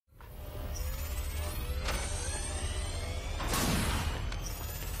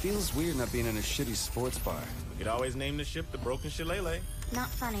Feels weird not being in a shitty sports bar. We could always name the ship the Broken Shillelagh. Not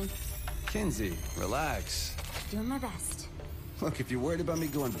funny. Kinsey, relax. Doing my best. Look, if you're worried about me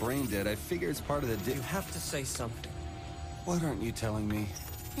going brain dead, I figure it's part of the deal. You have to say something. What aren't you telling me?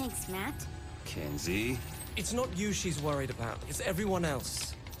 Thanks, Matt. Kinsey? It's not you she's worried about. It's everyone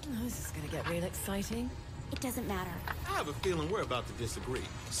else. Oh, this is gonna get real exciting. It doesn't matter. I have a feeling we're about to disagree.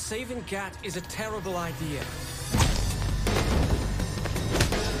 Saving Gat is a terrible idea.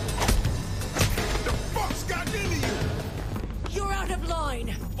 The fuck's got into you? You're out of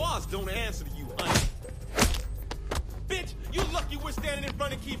line! Boss don't answer to you, honey. Bitch, you lucky we're standing in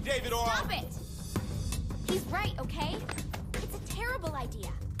front of Keith David or... Stop it! He's right, okay? It's a terrible idea.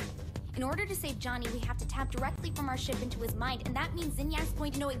 In order to save Johnny, we have to tap directly from our ship into his mind, and that means Zinyak's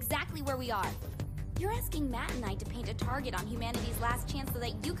going to know exactly where we are. You're asking Matt and I to paint a target on humanity's last chance so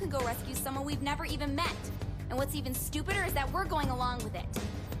that you can go rescue someone we've never even met. And what's even stupider is that we're going along with it.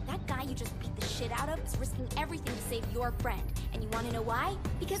 That guy you just beat the shit out of is risking everything to save your friend. And you want to know why?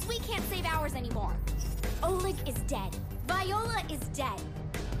 Because we can't save ours anymore. Oleg is dead. Viola is dead.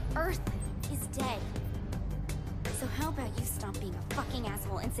 Earth is dead. So how about you stop being a fucking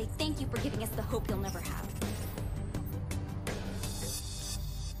asshole and say thank you for giving us the hope you'll never have?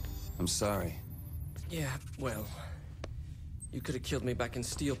 I'm sorry. Yeah, well... You could have killed me back in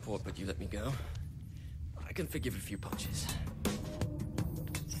Steelport, but you let me go. I can forgive a few punches.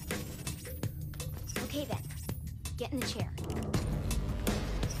 Okay then. Get in the chair.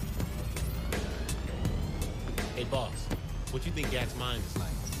 Hey, boss. What you think Gat's mind is like?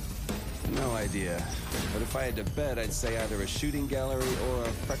 No idea. But if I had to bet, I'd say either a shooting gallery or a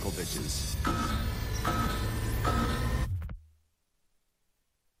freckle bitches.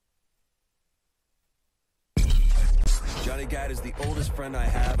 Johnny Gat is the oldest friend I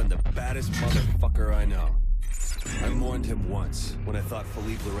have and the baddest motherfucker I know. I mourned him once, when I thought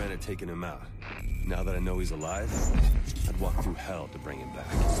Philippe Laurent had taken him out. Now that I know he's alive, I'd walk through hell to bring him back.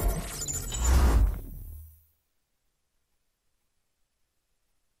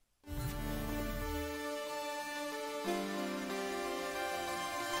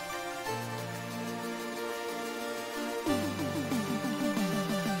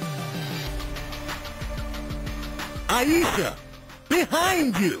 Aisha!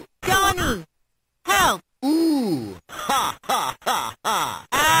 Behind you! Johnny! Help! Ooh! Ha ha ha ha!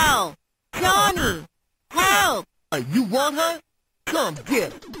 Ow! Johnny! Help! You want her? Come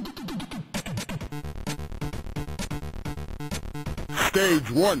get it!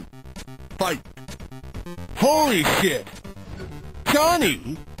 Stage 1. Fight! Holy shit!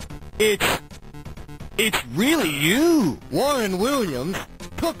 Johnny! It's really you! Warren Williams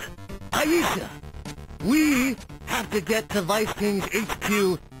took Aisha. We have to get to Vice King's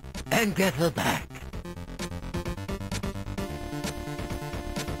HQ and get her back.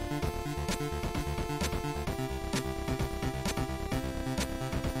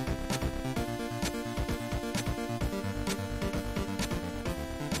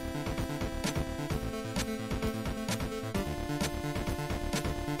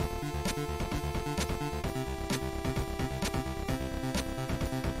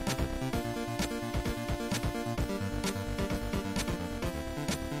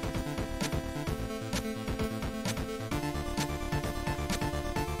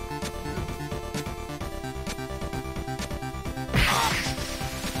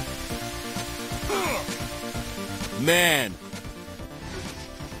 Man.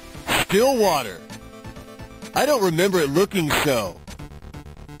 Stillwater. I don't remember it looking so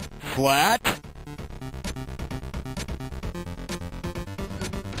flat.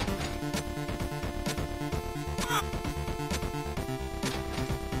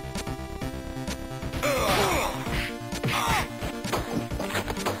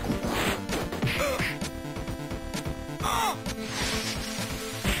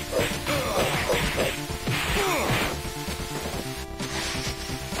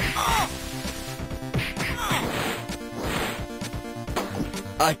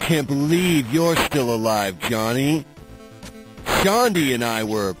 I can't believe you're still alive, Johnny. Gandhi and I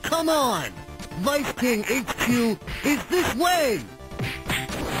were... Come on! Vice King HQ is this way!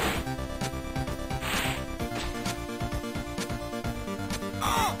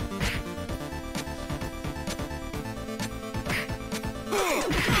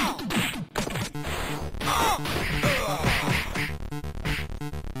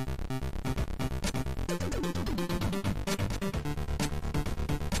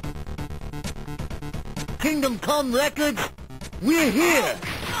 Kingdom Come Records, we're here!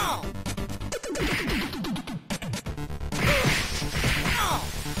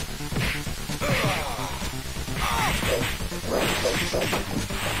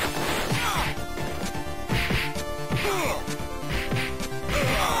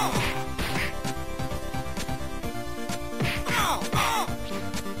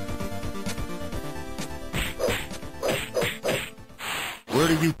 Where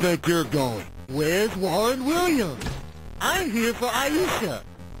do you think you're going? Where's Warren Williams? I'm here for Aisha.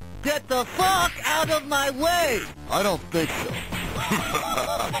 Get the fuck out of my way! I don't think so.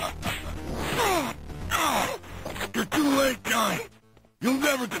 You're too late, Johnny. You'll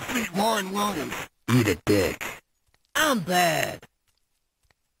never defeat Warren Williams. Eat a dick. I'm bad.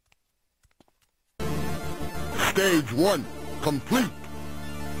 Stage 1 complete.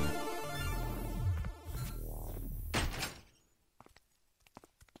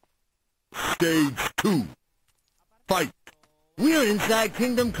 Stage 2 fight. We're inside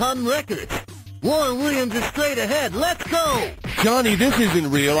Kingdom Come Records. Warren Williams is straight ahead. Let's go! Johnny, this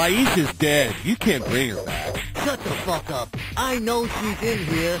isn't real. Aisha's dead. You can't bring her back. Shut the fuck up. I know she's in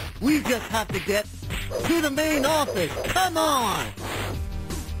here. We just have to get to the main office. Come on!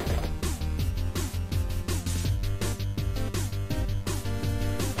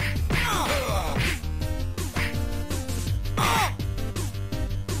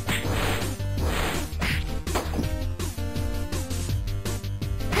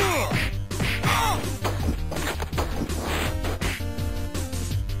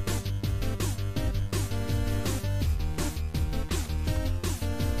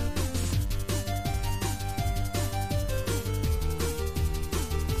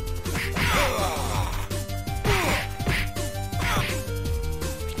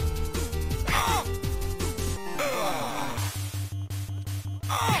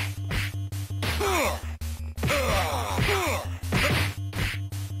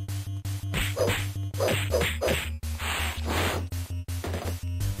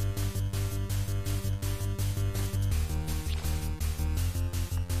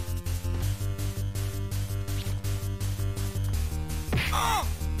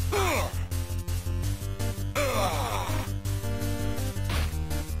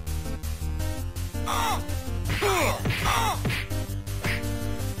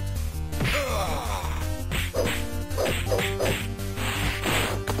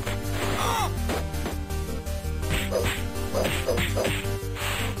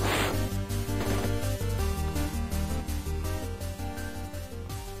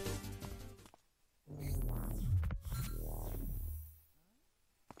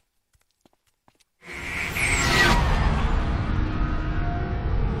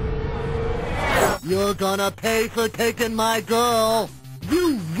 You're gonna pay for taking my girl.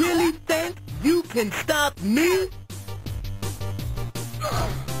 You really think you can stop me?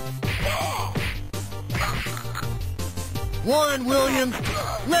 Warren Williams,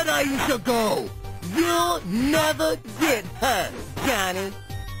 let Aisha go. You'll never get her, Johnny.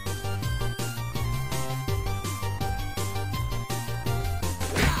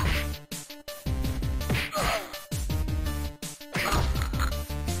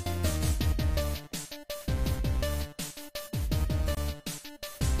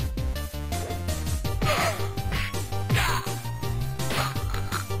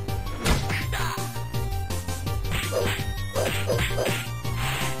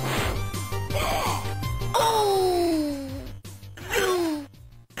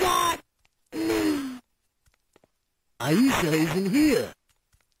 Aisha isn't here.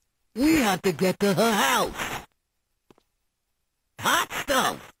 We have to get to her house. Hot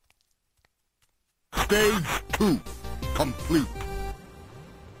stuff. Stage 2 complete.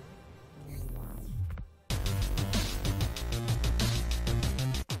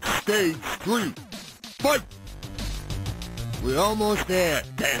 Stage 3 fight. We're almost there,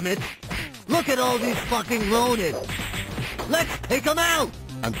 damn it. Look at all these fucking Ronin. Let's take them out.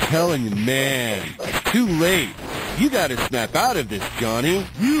 I'm telling you, man, it's too late. You gotta snap out of this, Johnny.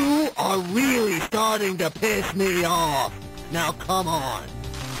 You are really starting to piss me off. Now come on.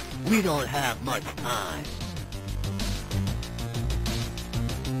 We don't have much time.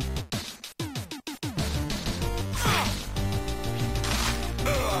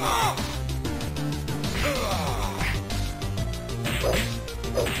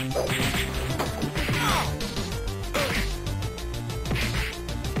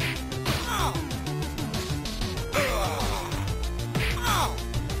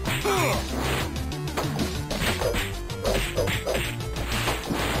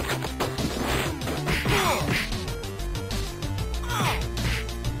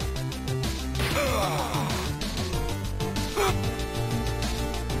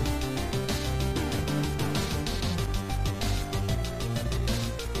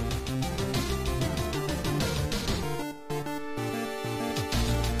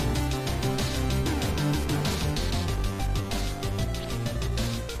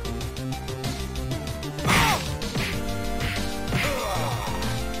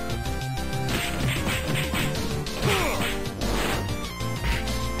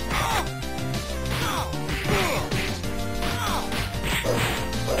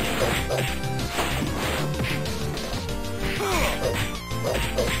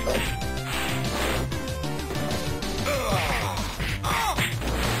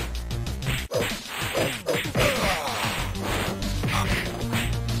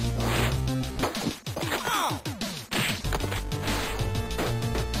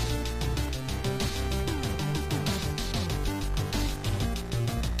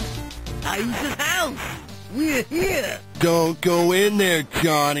 Aisha's house! We're here! Don't go in there,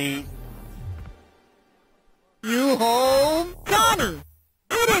 Johnny. You home? Johnny!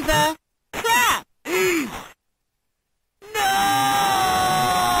 It is a trap! No!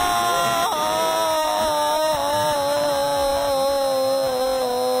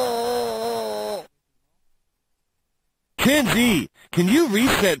 Kenzie, can you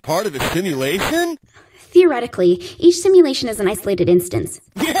reset part of the simulation? Theoretically, each simulation is an isolated instance.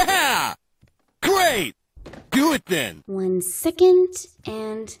 Yeah! Great! Do it then! 1 second,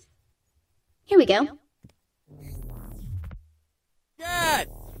 and here we go. Dad!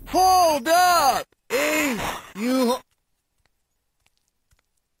 Hold up! Ace! You...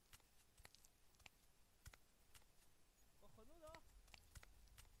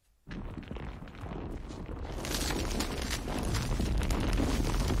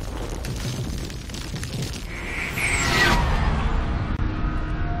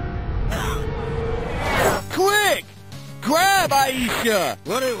 Quick! Grab Aisha!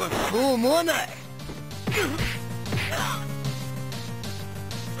 What it was full moon night.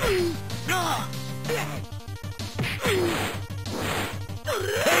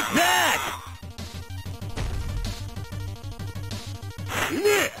 Take that!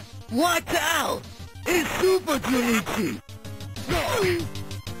 Watch out! It's Super Junichi!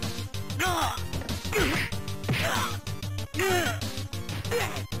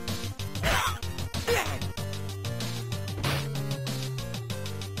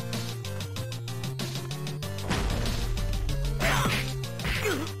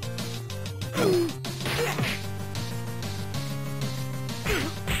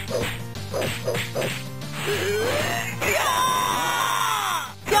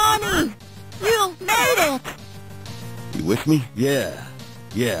 Johnny! You made it! You with me? Yeah,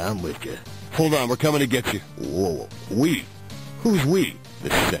 I'm with you. Hold on, we're coming to get you. Whoa, we? Who's we?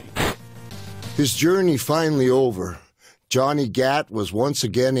 The Saints. His journey finally over, Johnny Gat was once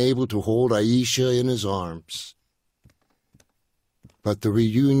again able to hold Aisha in his arms. But the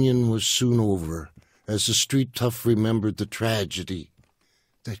reunion was soon over, as the street tough remembered the tragedy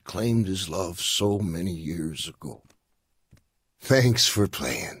that claimed his love so many years ago. Thanks for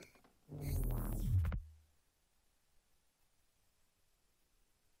playing.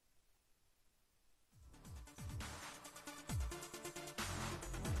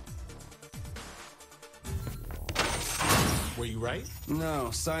 Were you right?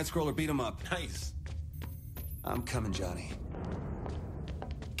 No, side-scroller beat him up. Nice. I'm coming, Johnny.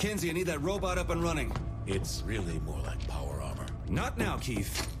 Kenzie, I need that robot up and running. It's really more like power armor. Not now,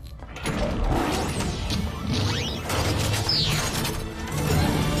 Keith.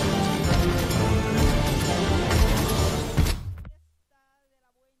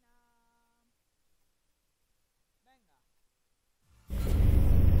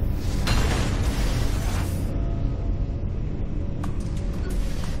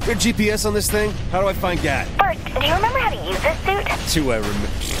 Your GPS on this thing? How do I find Gat? First, do you remember how to use this suit? Do I remember?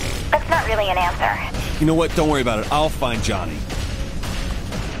 That's not really an answer. You know what? Don't worry about it. I'll find Johnny.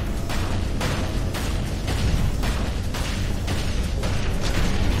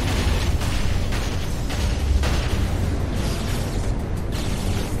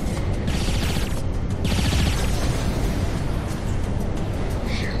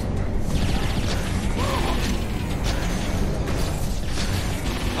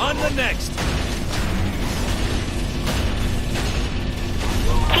 On the next.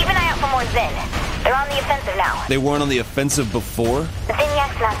 Keep an eye out for more Zin. They're on the offensive now. They weren't on the offensive before?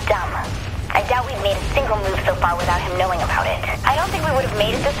 Zinyak's not dumb. I doubt we've made a single move so far without him knowing about it. I don't think we would have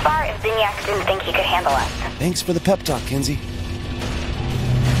made it this far if Zinyak didn't think he could handle us. Thanks for the pep talk, Kenzie.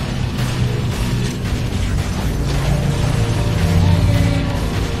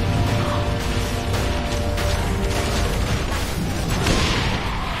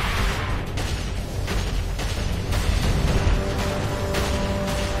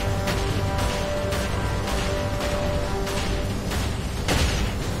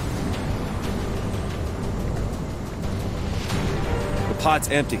 Pod's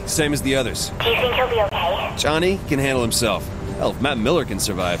empty, same as the others. Do you think he'll be okay? Johnny can handle himself. Hell, if Matt Miller can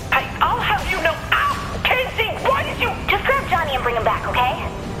survive. I'll have you know. Ow! Kenzie, why did you... Just grab Johnny and bring him back, okay?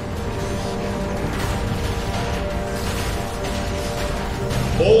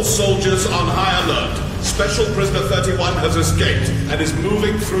 All soldiers on high alert. Special Prisoner 31 has escaped and is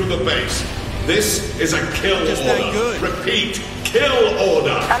moving through the base. This is a kill Just order. that good. Repeat, kill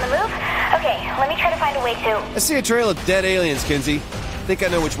order. On the move? Okay, let me try to find a way to... I see a trail of dead aliens, Kenzie. I think I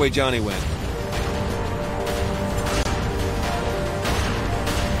know which way Johnny went.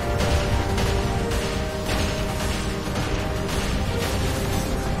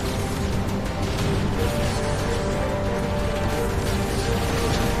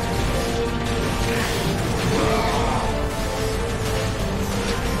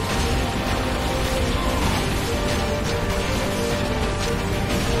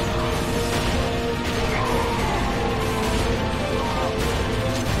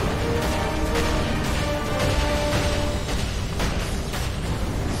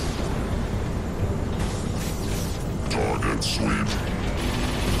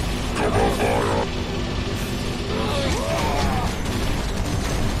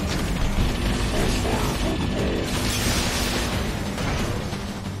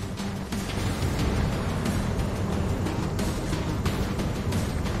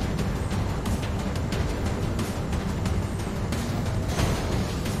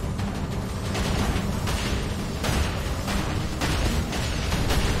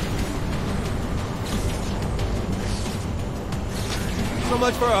 So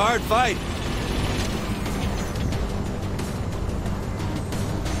much for a hard fight.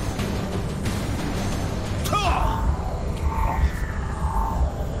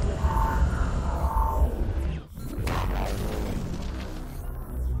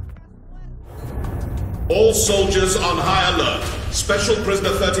 All soldiers on high alert. Special Prisoner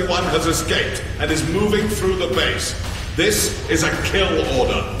 31 has escaped and is moving through the base. This is a kill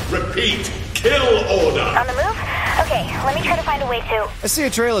order. Repeat, kill order. On the move? Okay, let me try to find a way to... I see a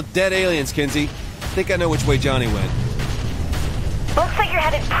trail of dead aliens, Kinsey. Think I know which way Johnny went. Looks like you're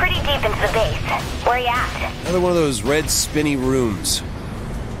headed pretty deep into the base. Where are you at? Another one of those red spinny rooms.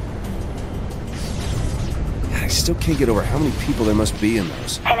 God, I still can't get over how many people there must be in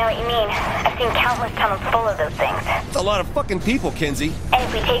those. I know what you mean. I've seen countless tunnels full of those things. It's a lot of fucking people, Kinsey. And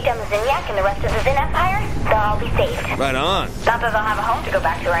if we take down the Zinyak and the rest of the Zin Empire, they'll all be saved. Right on. Not that they'll have a home to go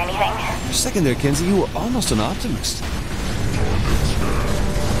back to or anything. For a second there, Kinsey, you were almost an optimist.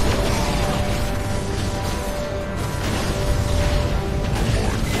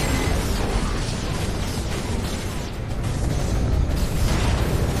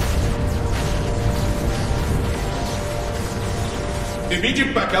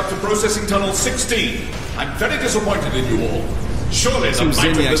 Immediate backup to processing tunnel 16. I'm very disappointed in you all. Surely the Some might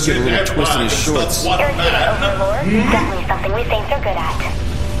of the Zinyak's get a Zin little twist in Empire his can shorts. stop one Irritated man. Overlord? Definitely something we think they're good at.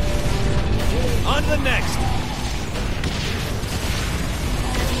 On to the next.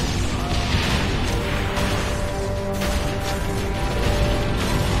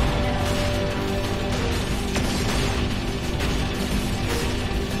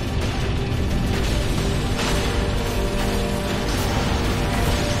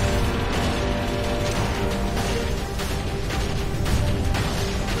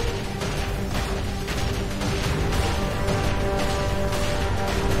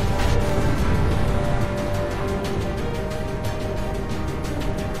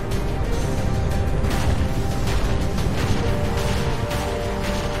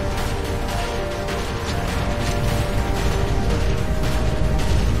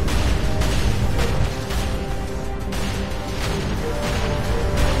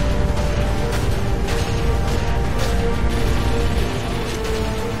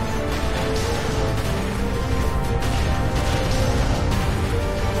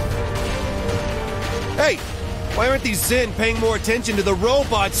 Hey, why aren't these Zin paying more attention to the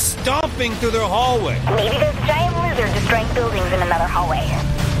robots stomping through their hallway? Maybe there's a giant lizard destroying buildings in another hallway.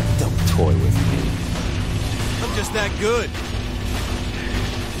 Don't toy with me. I'm just that good.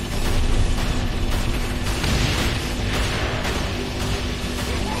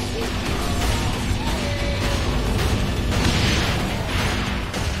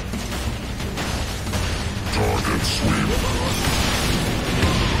 Target sweep.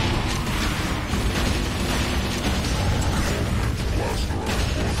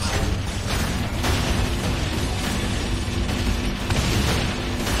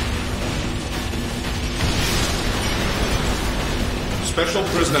 Special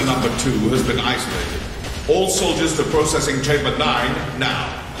prisoner number 2 has been isolated. All soldiers to processing chamber 9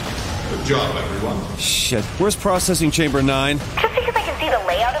 now. Good job, everyone. Shit, where's processing chamber 9? Just because I can see the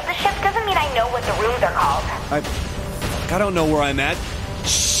layout of the ship doesn't mean I know what the rooms are called. I don't know where I'm at.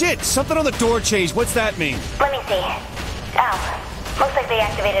 Shit, something on the door changed. What's that mean? Let me see. Oh, looks like they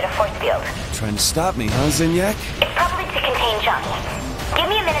activated a force field. Trying to stop me, huh, Zinyak? It's probably to contain Johnny. Give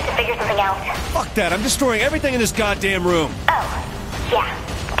me a minute to figure something out. Fuck that, I'm destroying everything in this goddamn room. Oh, yeah.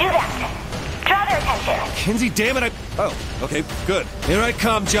 Do that. Draw their attention. Kinsey, damn it, Oh, okay, good. Here I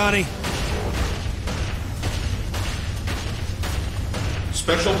come, Johnny.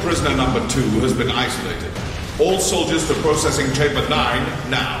 Special prisoner number 2 has been isolated. All soldiers to processing chamber 9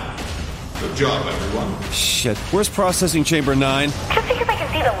 now. Good job, everyone. Shit, where's processing chamber 9? Just because I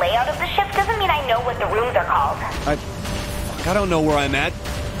can see the layout of the ship doesn't mean I know what the rooms are called. I don't know where I'm at.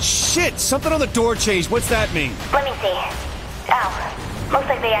 Shit, something on the door changed. What's that mean? Let me see. Oh, looks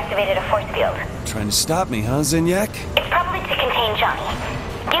like they activated a force field. Trying to stop me, huh, Zinyak? It's probably to contain Johnny.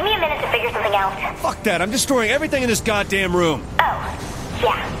 Give me a minute to figure something out. Fuck that, I'm destroying everything in this goddamn room. Oh,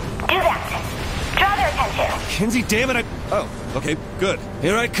 yeah. Do that. Draw their attention. Kinsey, damn it, Oh, okay, good.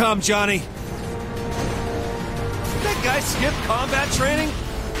 Here I come, Johnny. That guy skipped combat training?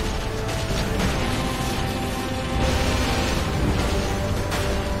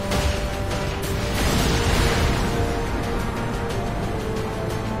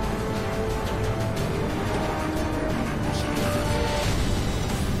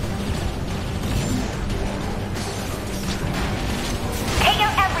 Take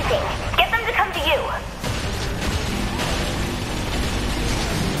out everything. Get them to come to you.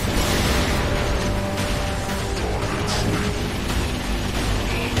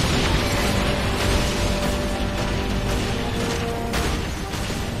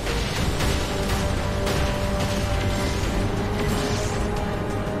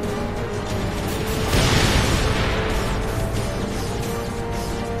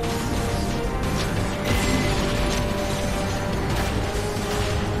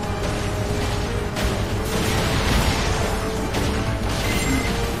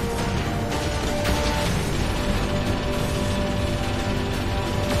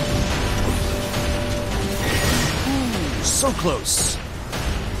 So close.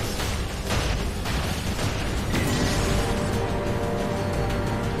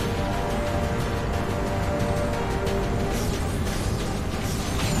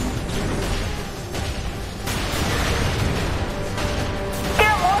 There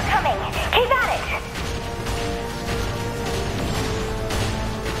are more coming. Keep at it.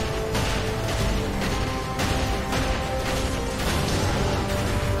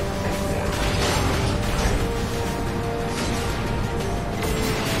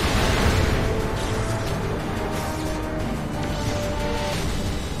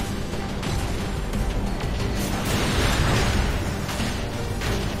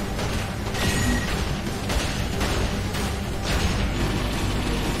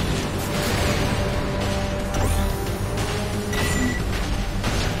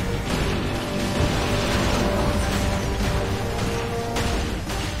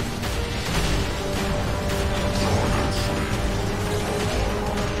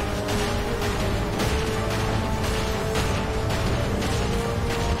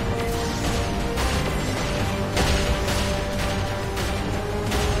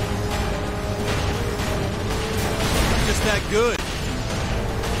 Just that good.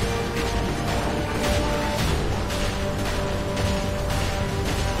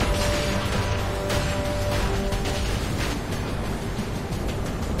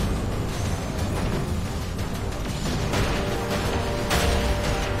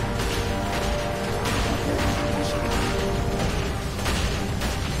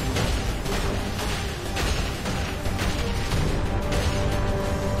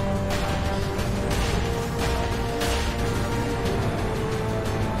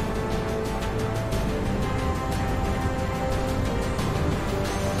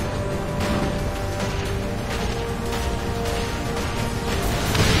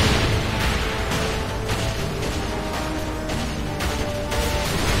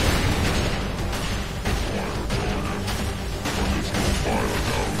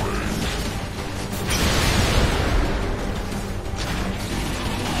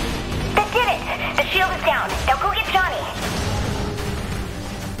 That did it. The shield is down. Now go get Johnny.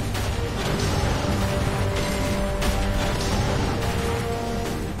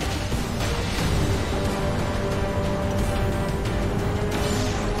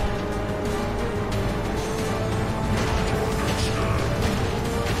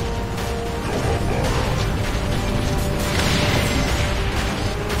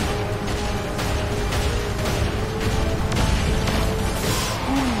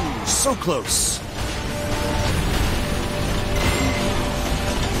 So close.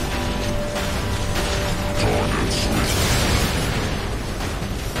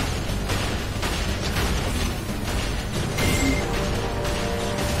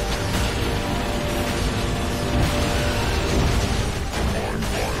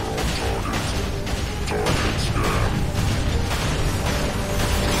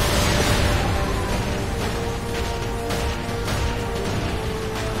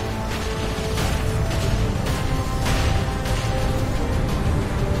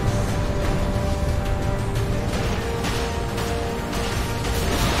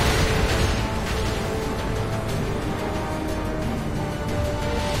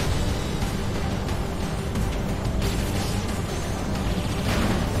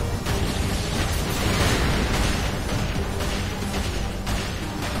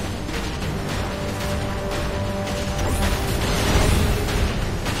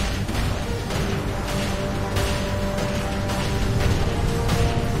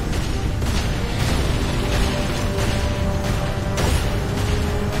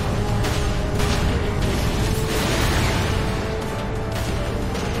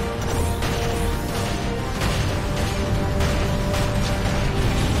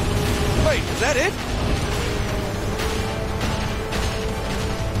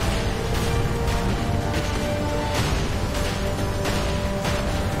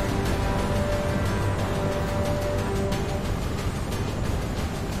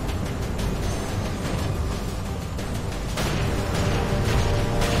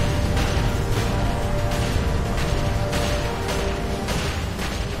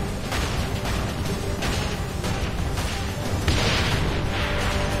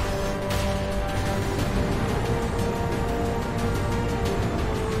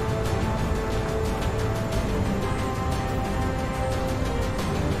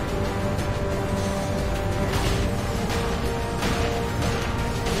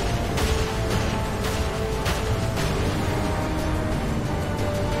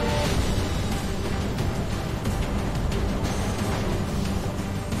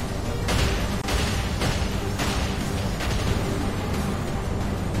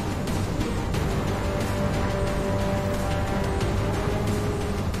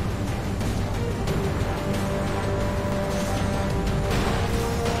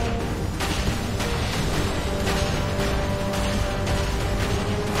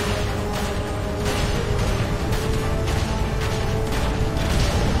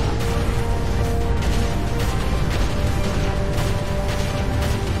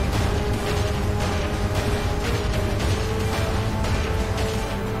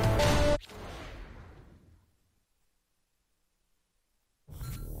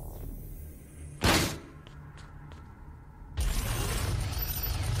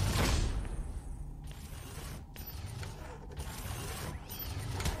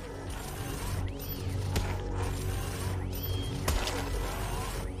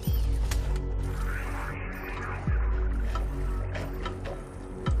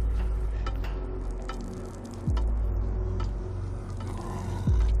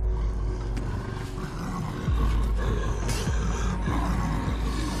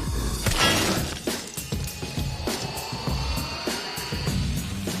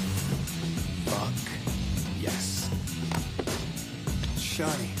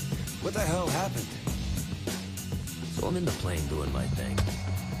 I'm in the plane doing my thing.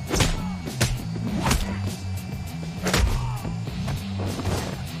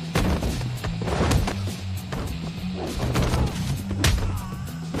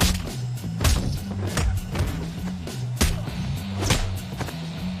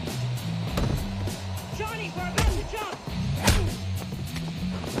 Johnny, we're about to jump!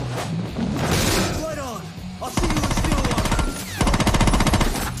 Right on! I'll see you in Stillwater!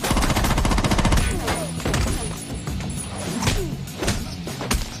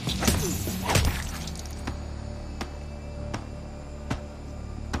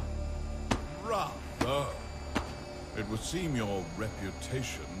 Rather. It would seem your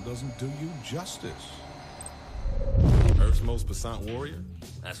reputation doesn't do you justice. Earth's most passant warrior?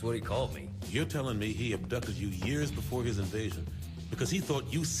 That's what he called me. You're telling me he abducted you years before his invasion because he thought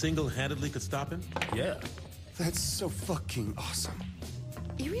you single-handedly could stop him? Yeah. That's so fucking awesome.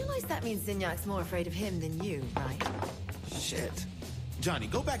 You realize that means Zinyak's more afraid of him than you, right? Shit. Johnny,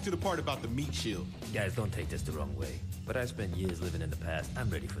 go back to the part about the meat shield. Guys, don't take this the wrong way, but I spent years living in the past. I'm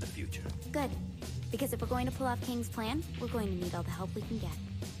ready for the future. Good. Because if we're going to pull off King's plan, we're going to need all the help we can get.